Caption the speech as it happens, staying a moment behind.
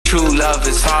True love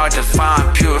is hard to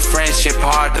find, pure friendship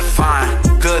hard to find.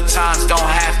 Good times don't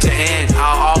have to end,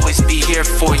 I'll always be here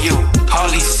for you.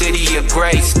 Holy city of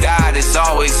grace, God is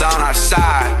always on our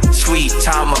side. Sweet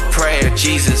time of prayer,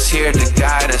 Jesus here to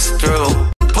guide us through.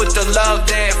 Put the love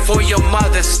there for your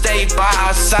mother, stay by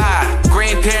our side.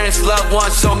 Grandparents, loved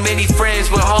ones, so many friends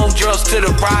with homegirls to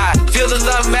the ride. Feel the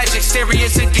love magic,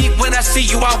 serious and deep. When I see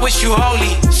you, I wish you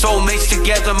holy. Soulmates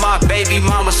together, my baby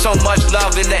mama, so much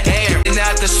love in the air. And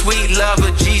out the sweet love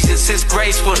of Jesus, His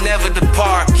grace will never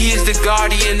depart. He is the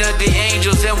guardian of the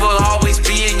angels and will always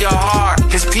be in your heart.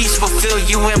 His peace will fill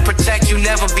you and protect you,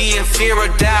 never be in fear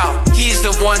or doubt. He's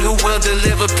the one who will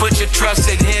deliver, put your trust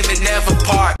in Him and never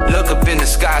part. Look up in the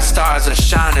sky, stars are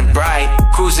shining bright.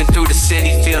 Cruising through the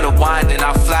city, feel the wind in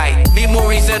our flight.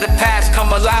 Memories of the past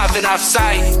come alive in our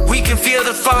sight. We can feel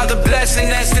the Father blessing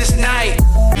us this night.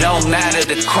 No matter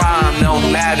the crime, no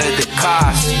matter the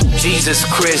cost, Jesus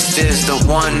Christ is the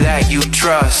one that you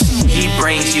trust. He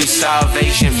brings you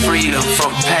salvation, freedom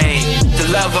from pain. The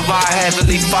love of our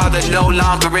Heavenly Father no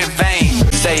longer in vain.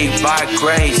 Saved by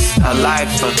grace, a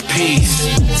life of peace.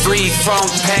 Free from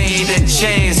pain, a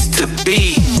chance to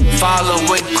be.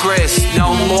 Following Christ,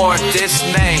 no more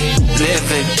dismay.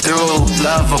 Living through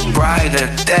love, a brighter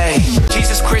day.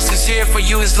 Jesus Christ is here for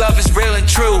you, His love is real and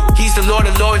true. He's the Lord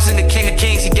of Lords and the King of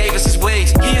Kings, He gave us His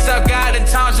wings. He is our God in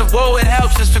times of woe and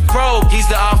helps us to grow. He's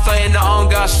the Alpha and the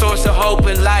Omega, source of hope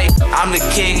and light. I'm the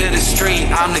king of the street,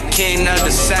 I'm the king of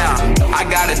the sound. I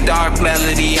got a dark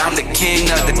melody, I'm the king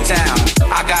of the town.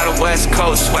 I got a West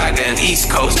Coast swagger and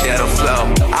East Coast ghetto flow.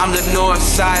 I'm the North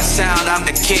Side sound, I'm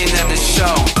the king of the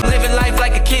show. Living life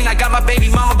like a king, I got my baby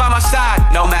mama by my side.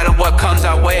 No matter what comes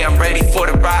our way, I'm ready for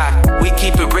the ride. We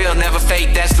keep it real, never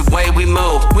fake, that's the way we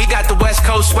move. We got the West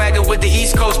Coast swagger with the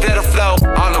East Coast ghetto flow.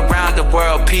 All around the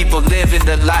world, people living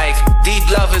the life. Deep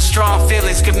love and strong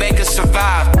feelings can make us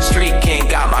survive. Street king,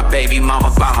 got my baby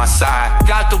mama by my side.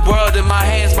 Got the world in my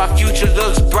hands, my future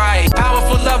looks bright.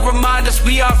 Powerful love remind us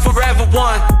we are forever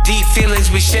one. Deep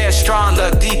feelings we share, strong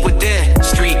love deep within.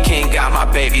 Street king, got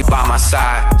my baby by my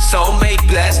side. Soulmate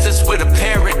blessed us with a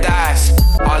paradise.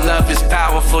 Our love is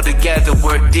powerful, together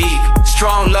we're deep.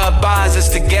 Strong love binds us,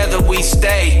 together we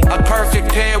stay. A perfect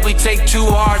pair, we take two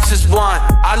hearts as one.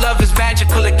 Our love is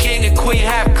magical, a king and queen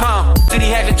have come. City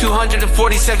Heaven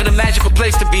 247, a magical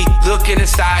place to be. Look in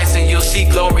His eyes and you'll see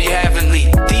glory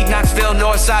heavenly. Deep Knoxville,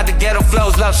 north side, the ghetto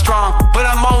flows, love strong. But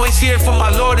I'm always here for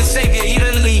my Lord and Savior,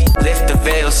 eternally. Lift the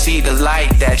veil, see the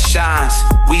light that shines.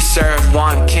 We serve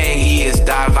one king, He is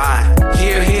divine.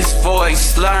 Hear His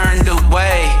voice, learn the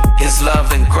way. His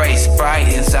love and grace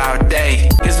brightens our day.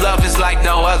 His love is like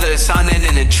no other, it's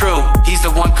unending and true. He's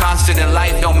the one constant in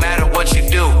life, no matter what you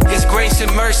do. His grace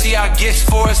and mercy are gifts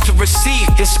for us to receive.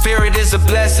 His spirit is a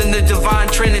blessing, the divine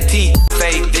trinity.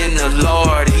 Faith in the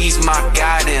Lord, He's my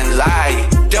guiding light.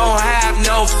 Don't have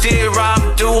no fear,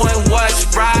 I'm doing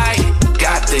what's right.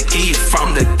 Got the heat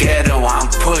from the ghetto, I'm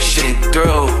pushing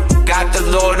through. Got the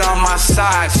Lord on my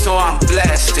side, so I'm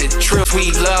blessed and true.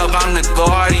 Sweet love, I'm the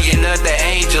guardian of the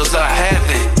angels of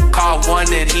heaven. Call one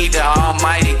and He, the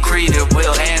almighty creator,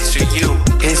 will answer you.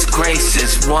 His grace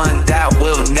is one that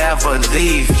will never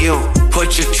leave you.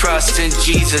 Put your trust in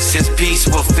Jesus, His peace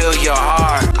will fill your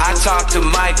heart. I talk to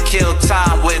Mike, kill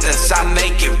time with us, I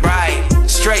make it right.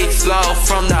 Straight flow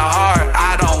from the heart,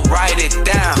 I don't write it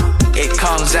down. It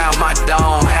comes out my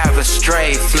dome, have a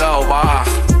straight flow off.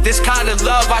 This kind of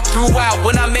love I threw out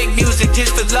when I make music,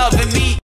 it's the love in me.